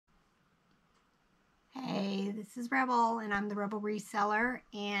this is Rebel, and I'm the Rebel Reseller,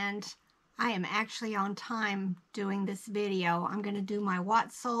 and I am actually on time doing this video. I'm going to do my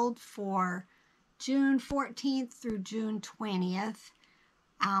what sold for June 14th through June 20th.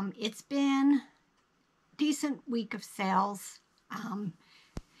 It's been a decent week of sales.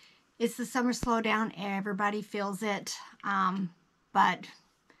 It's the summer slowdown. Everybody feels it. But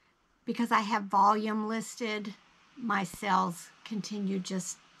because I have volume listed, my sales continue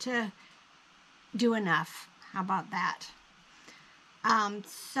just to do enough. How about that?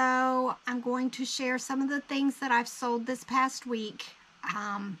 So I'm going to share some of the things that I've sold this past week.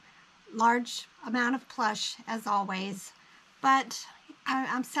 Large amount of plush as always, but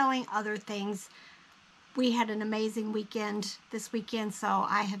I'm selling other things. We had an amazing weekend this weekend, so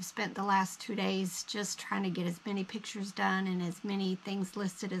I have spent the last 2 days just trying to get as many pictures done and as many things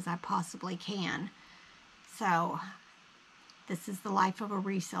listed as I possibly can. So this is the life of a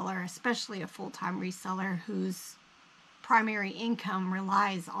reseller, especially a full-time reseller whose primary income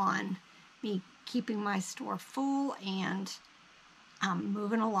relies on me keeping my store full and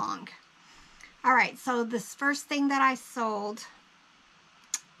moving along. All right, so this first thing that I sold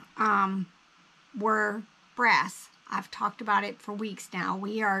were brass. I've talked about it for weeks now.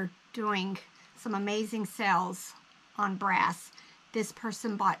 We are doing some amazing sales on brass. This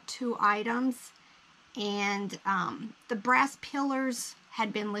person bought 2 items, and the brass pillars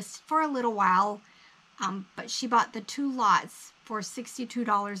had been listed for a little while, but she bought the 2 lots for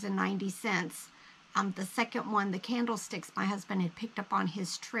 $62.90. The second one, the candlesticks, my husband had picked up on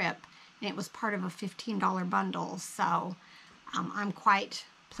his trip, and it was part of a $15 bundle. So I'm quite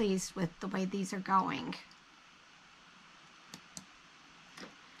pleased with the way these are going.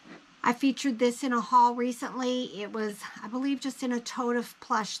 I featured this in a haul recently. It was, I believe, just in a tote of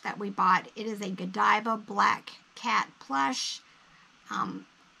plush that we bought. It is a Godiva black cat plush.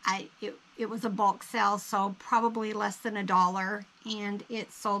 It was a bulk sale, so probably less than $1, and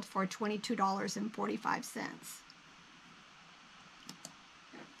it sold for $22.45.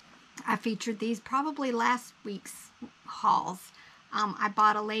 I featured these probably last week's hauls. I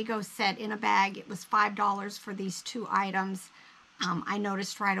bought a Lego set in a bag. It was $5 for these 2 items. I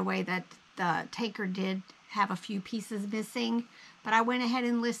noticed right away that the taker did have a few pieces missing, but I went ahead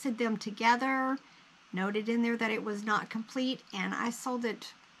and listed them together, noted in there that it was not complete, and I sold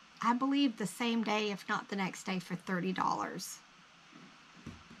it, I believe, the same day, if not the next day, for $30.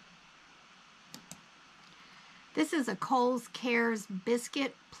 This is a Kohl's Cares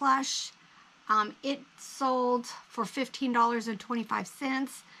biscuit plush. It sold for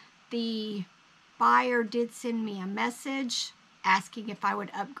 $15.25. The buyer did send me a message asking if I would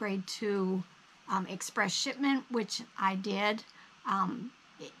upgrade to express shipment, which I did.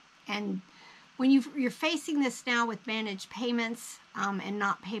 And when you're facing this now with managed payments and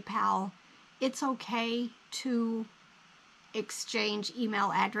not PayPal, it's okay to exchange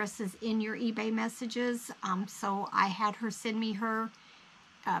email addresses in your eBay messages. So I had her send me her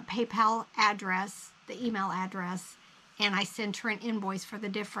PayPal address, the email address, and I sent her an invoice for the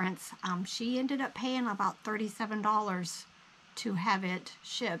difference. She ended up paying about $37 to have it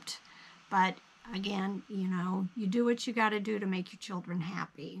shipped. But again, you know, you do what you got to do to make your children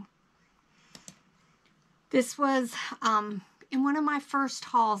happy. This was in one of my first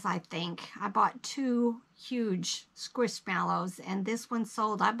hauls, I think. I bought 2 huge Squishmallows, and this one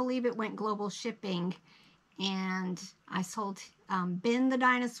sold, I believe it went global shipping, and I sold Ben the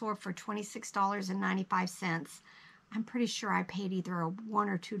dinosaur for $26.95. I'm pretty sure I paid either $1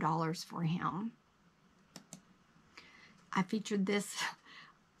 or $2 for him. I featured this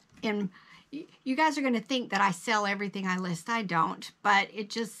in, you guys are going to think that I sell everything I list. I don't, but it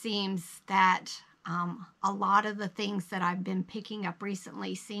just seems that a lot of the things that I've been picking up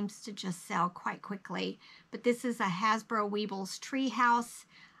recently seems to just sell quite quickly. But this is a Hasbro Weebles Treehouse.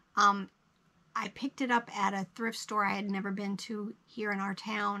 I picked it up at a thrift store I had never been to here in our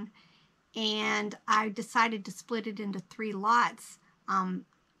town, and I decided to split it into 3 lots.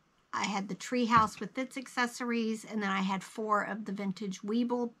 I had the treehouse with its accessories, and then I had 4 of the vintage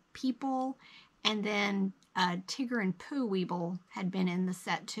Weeble people, and then Tigger and Pooh Weeble had been in the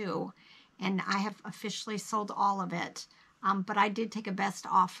set too. And I have officially sold all of it. But I did take a best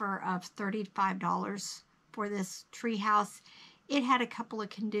offer of $35 for this treehouse. It had a couple of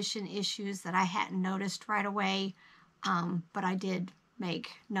condition issues that I hadn't noticed right away, but I did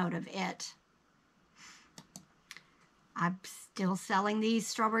make note of it. I'm still selling these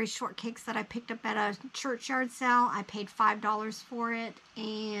strawberry shortcakes that I picked up at a churchyard sale. I paid $5 for it,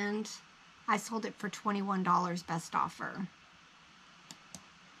 and I sold it for $21 best offer.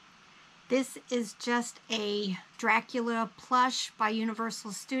 This is just a Dracula plush by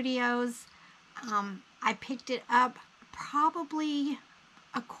Universal Studios. I picked it up probably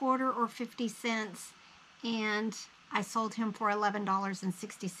a quarter or 50 cents, and I sold him for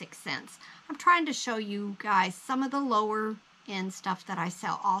 $11.66. I'm trying to show you guys some of the lower end stuff that I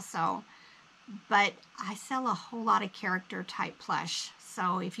sell also, but I sell a whole lot of character type plush.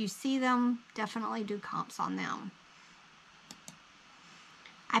 So if you see them, definitely do comps on them.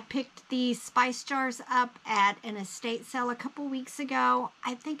 I picked these spice jars up at an estate sale a couple weeks ago.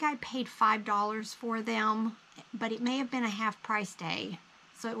 I think I paid $5 for them, but it may have been a half price day,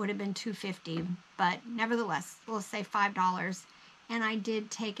 so it would have been $2.50. But nevertheless, we'll say $5. And I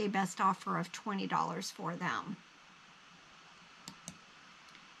did take a best offer of $20 for them.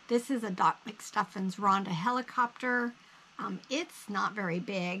 This is a Doc McStuffins Rhonda helicopter. It's not very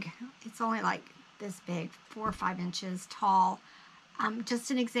big. It's only like this big, 4 or 5 inches tall.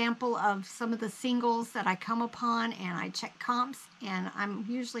 Just an example of some of the singles that I come upon, and I check comps, and I'm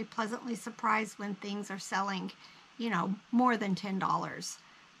usually pleasantly surprised when things are selling, you know, more than $10.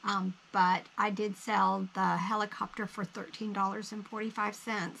 But I did sell the helicopter for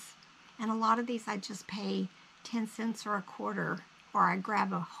 $13.45, and a lot of these I just pay 10 cents or a quarter, or I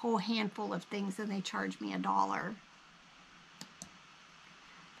grab a whole handful of things and they charge me $1.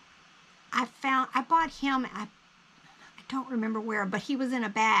 I bought him, I don't remember where, but he was in a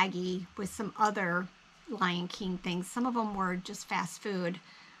baggie with some other Lion King things. Some of them were just fast food,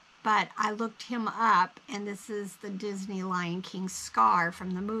 but I looked him up, and this is the Disney Lion King Scar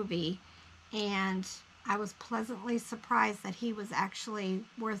from the movie, and I was pleasantly surprised that he was actually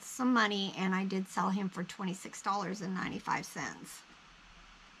worth some money, and I did sell him for $26.95.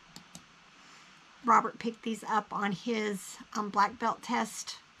 Robert picked these up on his black belt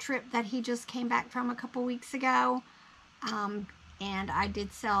test trip that he just came back from a couple weeks ago. And I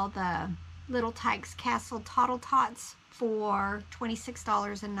did sell the Little Tikes Castle Toddle Tots for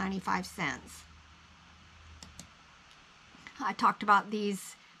 $26.95. I talked about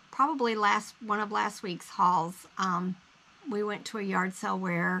these probably one of last week's hauls. We went to a yard sale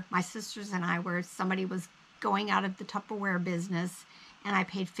where my sisters and I were, somebody was going out of the Tupperware business, and I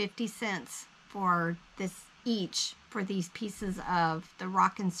paid 50 cents for this each for these pieces of the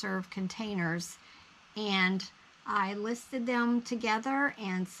Rock and Serve containers, and I listed them together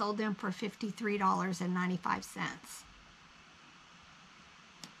and sold them for $53.95.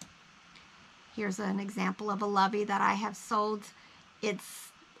 Here's an example of a lovey that I have sold.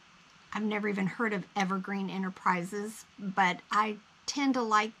 I've never even heard of Evergreen Enterprises, but I tend to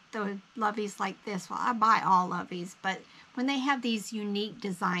like the loveys like this. Well, I buy all loveys, but when they have these unique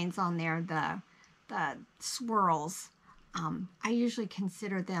designs on there, the swirls, I usually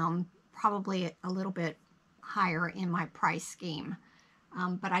consider them probably a little bit higher in my price scheme,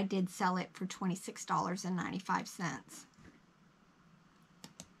 but I did sell it for $26.95.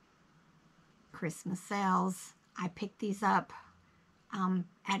 Christmas sales. I picked these up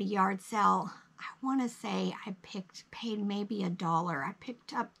at a yard sale. I want to say I paid maybe $1. I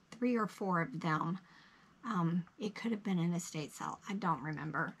picked up 3 or 4 of them. It could have been an estate sale. I don't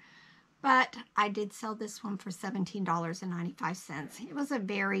remember. But I did sell this one for $17.95. It was a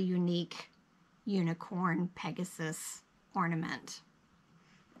very unique unicorn Pegasus ornament.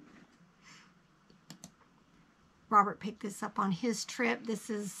 Robert picked this up on his trip. This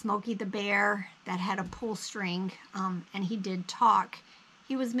is Smokey the Bear that had a pull string, and he did talk.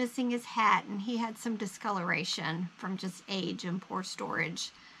 He was missing his hat, and he had some discoloration from just age and poor storage.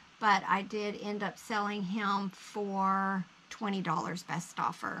 But I did end up selling him for $20 best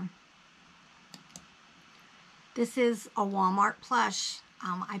offer. This is a Walmart plush.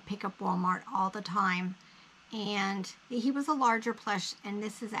 I pick up Walmart all the time, and he was a larger plush, and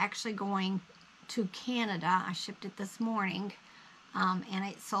this is actually going to Canada. I shipped it this morning, and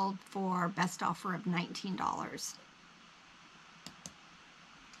it sold for best offer of $19.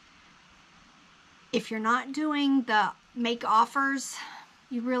 If you're not doing the make offers,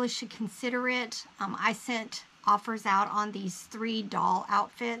 you really should consider it. I sent offers out on these 3 doll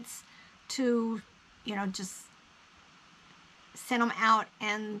outfits to, just sent them out,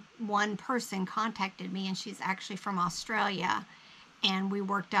 and one person contacted me, and she's actually from Australia, and we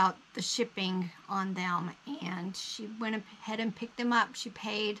worked out the shipping on them, and she went ahead and picked them up. She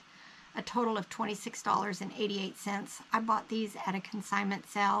paid a total of $26.88. I bought these at a consignment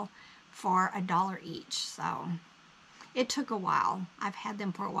sale for $1 each, so it took a while. I've had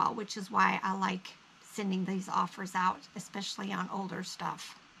them for a while, which is why I like sending these offers out, especially on older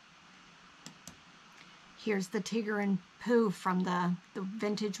stuff. Here's the Tigger and Pooh from the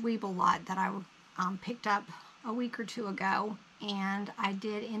vintage Weeble lot that I picked up a week or 2 ago, and I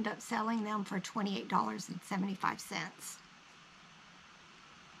did end up selling them for $28.75.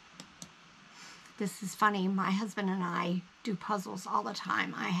 This is funny. My husband and I do puzzles all the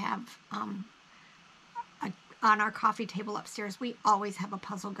time. I have, on our coffee table upstairs, we always have a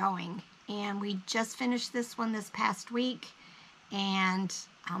puzzle going. And we just finished this one this past week. And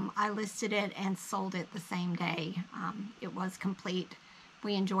I listed it and sold it the same day. It was complete.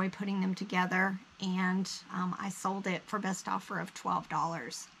 We enjoy putting them together. And I sold it for best offer of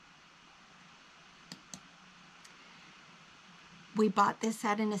 $12. We bought this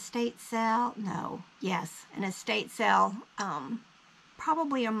at an estate sale. No, yes, an estate sale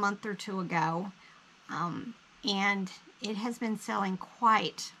probably a month or two ago. And it has been selling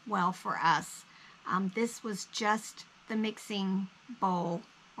quite well for us. This was just the mixing bowl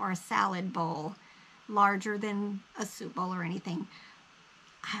or a salad bowl, larger than a soup bowl or anything.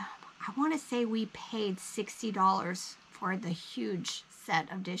 I want to say we paid $60 for the huge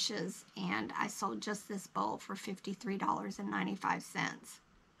set of dishes, and I sold just this bowl for $53.95.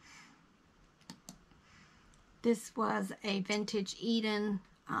 This was a vintage Eden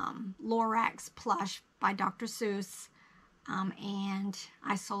Lorax plush by Dr. Seuss, and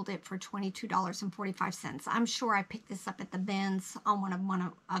I sold it for $22.45. I'm sure I picked this up at the bins on one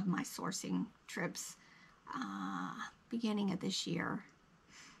of my sourcing trips beginning of this year.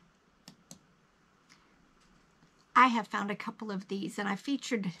 I have found a couple of these, and I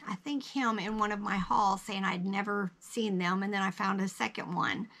featured, I think, him in one of my hauls saying I'd never seen them, and then I found a second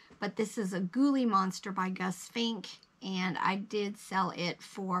one. But this is a Ghoulie Monster by Gus Fink, and I did sell it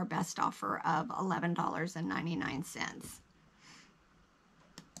for best offer of $11.99.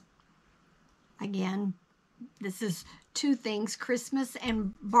 Again, this is two things, Christmas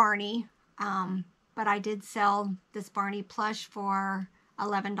and Barney, but I did sell this Barney plush for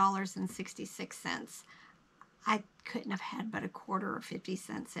 $11.66. I couldn't have had but a quarter or 50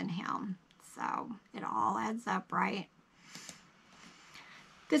 cents in him. So it all adds up, right?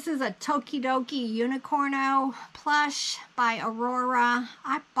 This is a Tokidoki Unicorno plush by Aurora.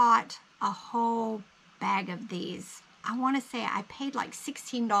 I bought a whole bag of these. I want to say I paid like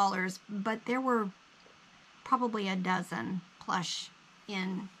 $16, but there were probably a dozen plush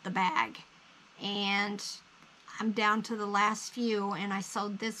in the bag. And I'm down to the last few, and I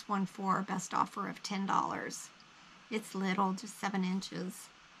sold this one for a best offer of $10. It's little, just 7 inches.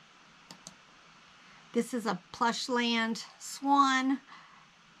 This is a Plushland Swan.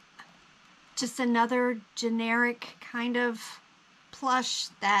 Just another generic kind of plush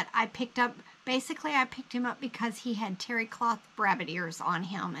that I picked up. Basically, I picked him up because he had terry cloth rabbit ears on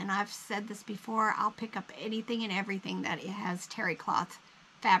him. And I've said this before, I'll pick up anything and everything that it has terry cloth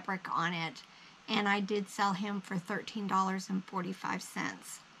fabric on it. And I did sell him for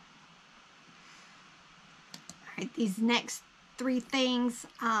 $13.45. All right, these next three things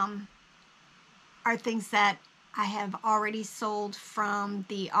are things that I have already sold from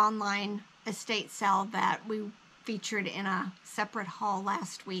the online estate sale that we featured in a separate haul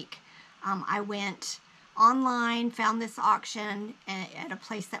last week. I went online, found this auction at a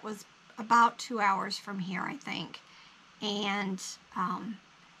place that was about 2 hours from here, I think. And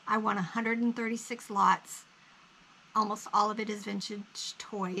I won 136 lots. Almost all of it is vintage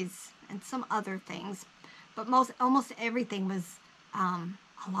toys and some other things. But almost everything was, a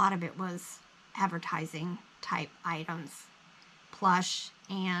lot of it was advertising type items. Plush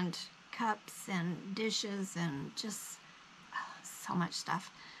and cups and dishes and just so much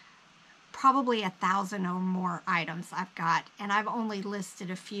stuff. Probably 1,000 or more items I've got, and I've only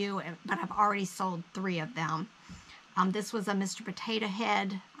listed a few, but I've already sold 3 of them. This was a Mr. Potato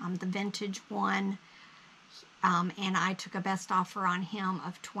Head, the vintage one, and I took a best offer on him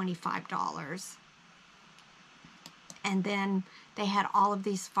of $25. And then they had all of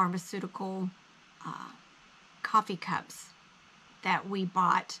these pharmaceutical coffee cups that we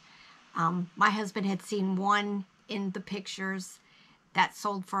bought. My husband had seen one in the pictures that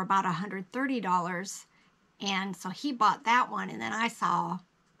sold for about $130, and so he bought that one. And then I saw,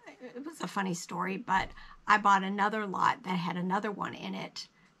 it was a funny story, but I bought another lot that had another one in it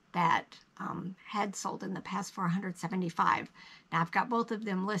that had sold in the past for $175. Now I've got both of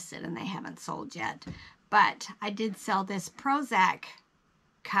them listed and they haven't sold yet, but I did sell this Prozac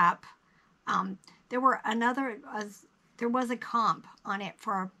cup. There was a comp on it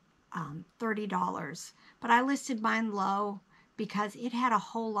for $30, but I listed mine low because it had a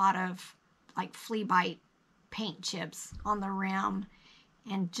whole lot of like flea bite paint chips on the rim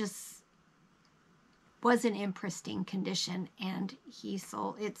and just wasn't in pristine condition, and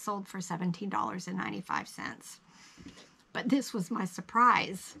it sold for $17.95. But this was my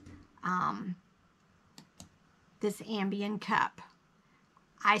surprise. This Ambien cup.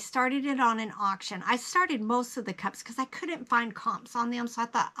 I started it on an auction. I started most of the cups because I couldn't find comps on them, so I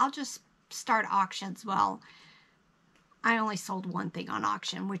thought I'll just start auctions. Well, I only sold one thing on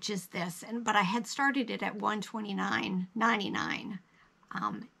auction, which is this, but I had started it at $129.99,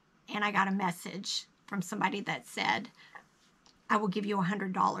 and I got a message from somebody that said, I will give you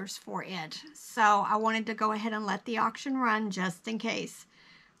 $100 for it. So I wanted to go ahead and let the auction run just in case.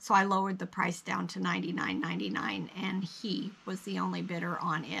 So I lowered the price down to $99.99, and he was the only bidder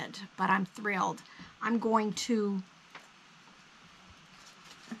on it. But I'm thrilled. I'm going to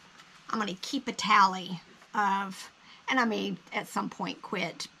keep a tally of, and I may at some point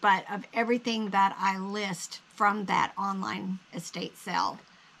quit, but of everything that I list from that online estate sale,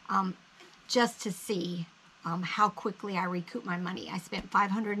 just to see how quickly I recoup my money. I spent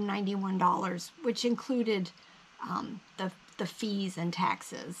 $591, which included the fees and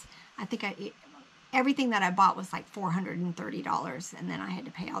taxes. I think everything that I bought was like $430, and then I had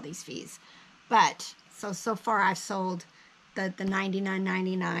to pay all these fees. But so far I've sold the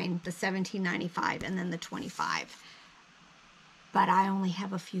 $99.99, the $17.95, and then the $25. But I only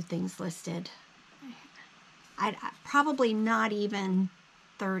have a few things listed. I probably not even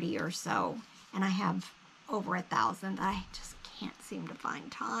 30 or so, and I have over 1,000. I just can't seem to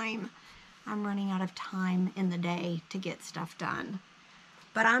find time. I'm running out of time in the day to get stuff done.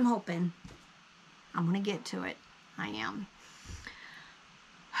 But I'm hoping I'm going to get to it. I am.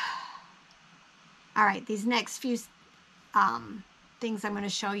 All right, these next few things I'm going to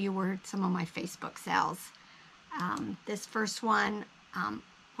show you were some of my Facebook sales. This first one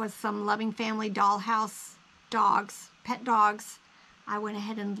was some Loving Family Dollhouse dogs, pet dogs. I went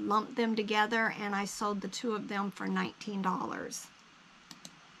ahead and lumped them together, and I sold the two of them for $19.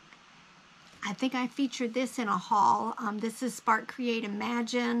 I think I featured this in a haul. This is Spark Create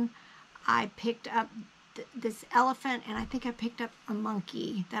Imagine. I picked up this elephant, and I think I picked up a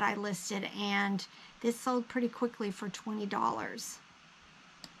monkey that I listed, and this sold pretty quickly for $20.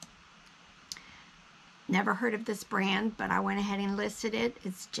 Never heard of this brand, but I went ahead and listed it.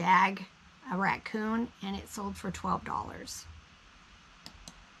 It's Jag, a raccoon, and it sold for $12.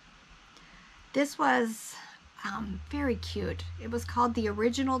 This was very cute. It was called The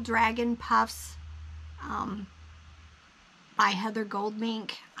Original Dragon Puffs by Heather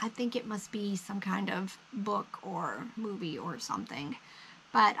Goldmink. I think it must be some kind of book or movie or something.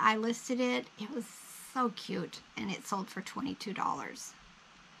 But I listed it. It was so cute, and it sold for $22.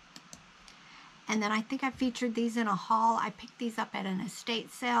 And then I think I featured these in a haul. I picked these up at an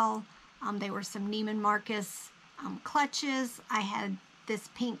estate sale. They were some Neiman Marcus clutches. I had this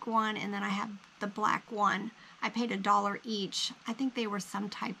pink one, and then I have the black one. I paid $1 each. I think they were some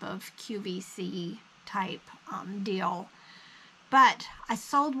type of QVC type deal. But I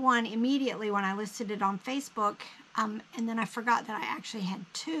sold one immediately when I listed it on Facebook, and then I forgot that I actually had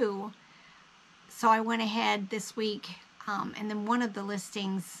two. So I went ahead this week, and then one of the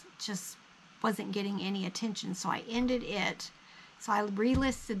listings just wasn't getting any attention, so I ended it. So I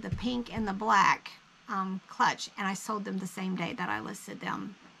relisted the pink and the black clutch, and I sold them the same day that I listed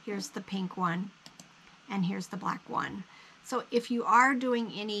them. Here's the pink one, and here's the black one. So if you are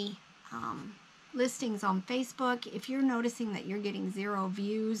doing any listings on Facebook, if you're noticing that you're getting 0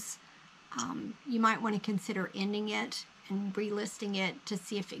 views, you might want to consider ending it and relisting it to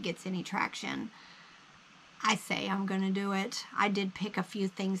see if it gets any traction. I say I'm going to do it. I did pick a few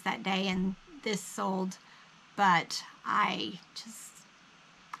things that day, and this sold, but I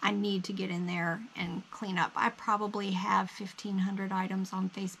need to get in there and clean up. I probably have 1,500 items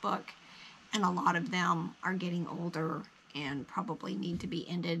on Facebook, and a lot of them are getting older and probably need to be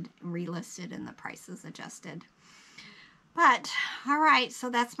ended and relisted and the prices adjusted. But all right, so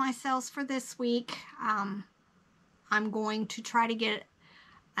that's my sales for this week. I'm going to try to get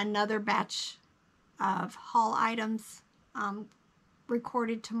another batch of haul items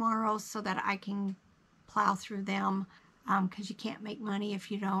recorded tomorrow so that I can plow through them, because you can't make money if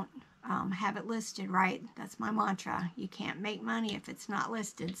you don't have it listed, right? That's my mantra. You can't make money if it's not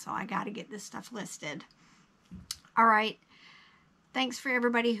listed, so I got to get this stuff listed. All right. Thanks for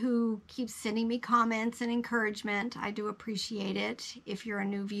everybody who keeps sending me comments and encouragement. I do appreciate it. If you're a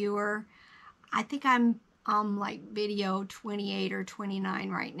new viewer, I think I'm like video 28 or 29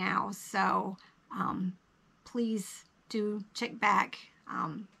 right now, so please do check back,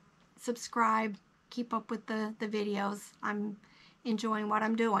 subscribe, keep up with the videos. I'm enjoying what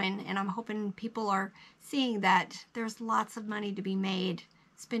I'm doing, and I'm hoping people are seeing that there's lots of money to be made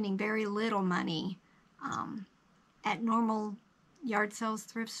spending very little money at normal yard sales,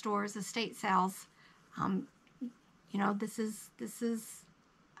 thrift stores, estate sales. You know, this is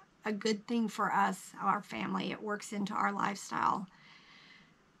a good thing for us, our family. It works into our lifestyle.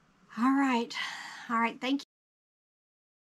 All right. Thank you.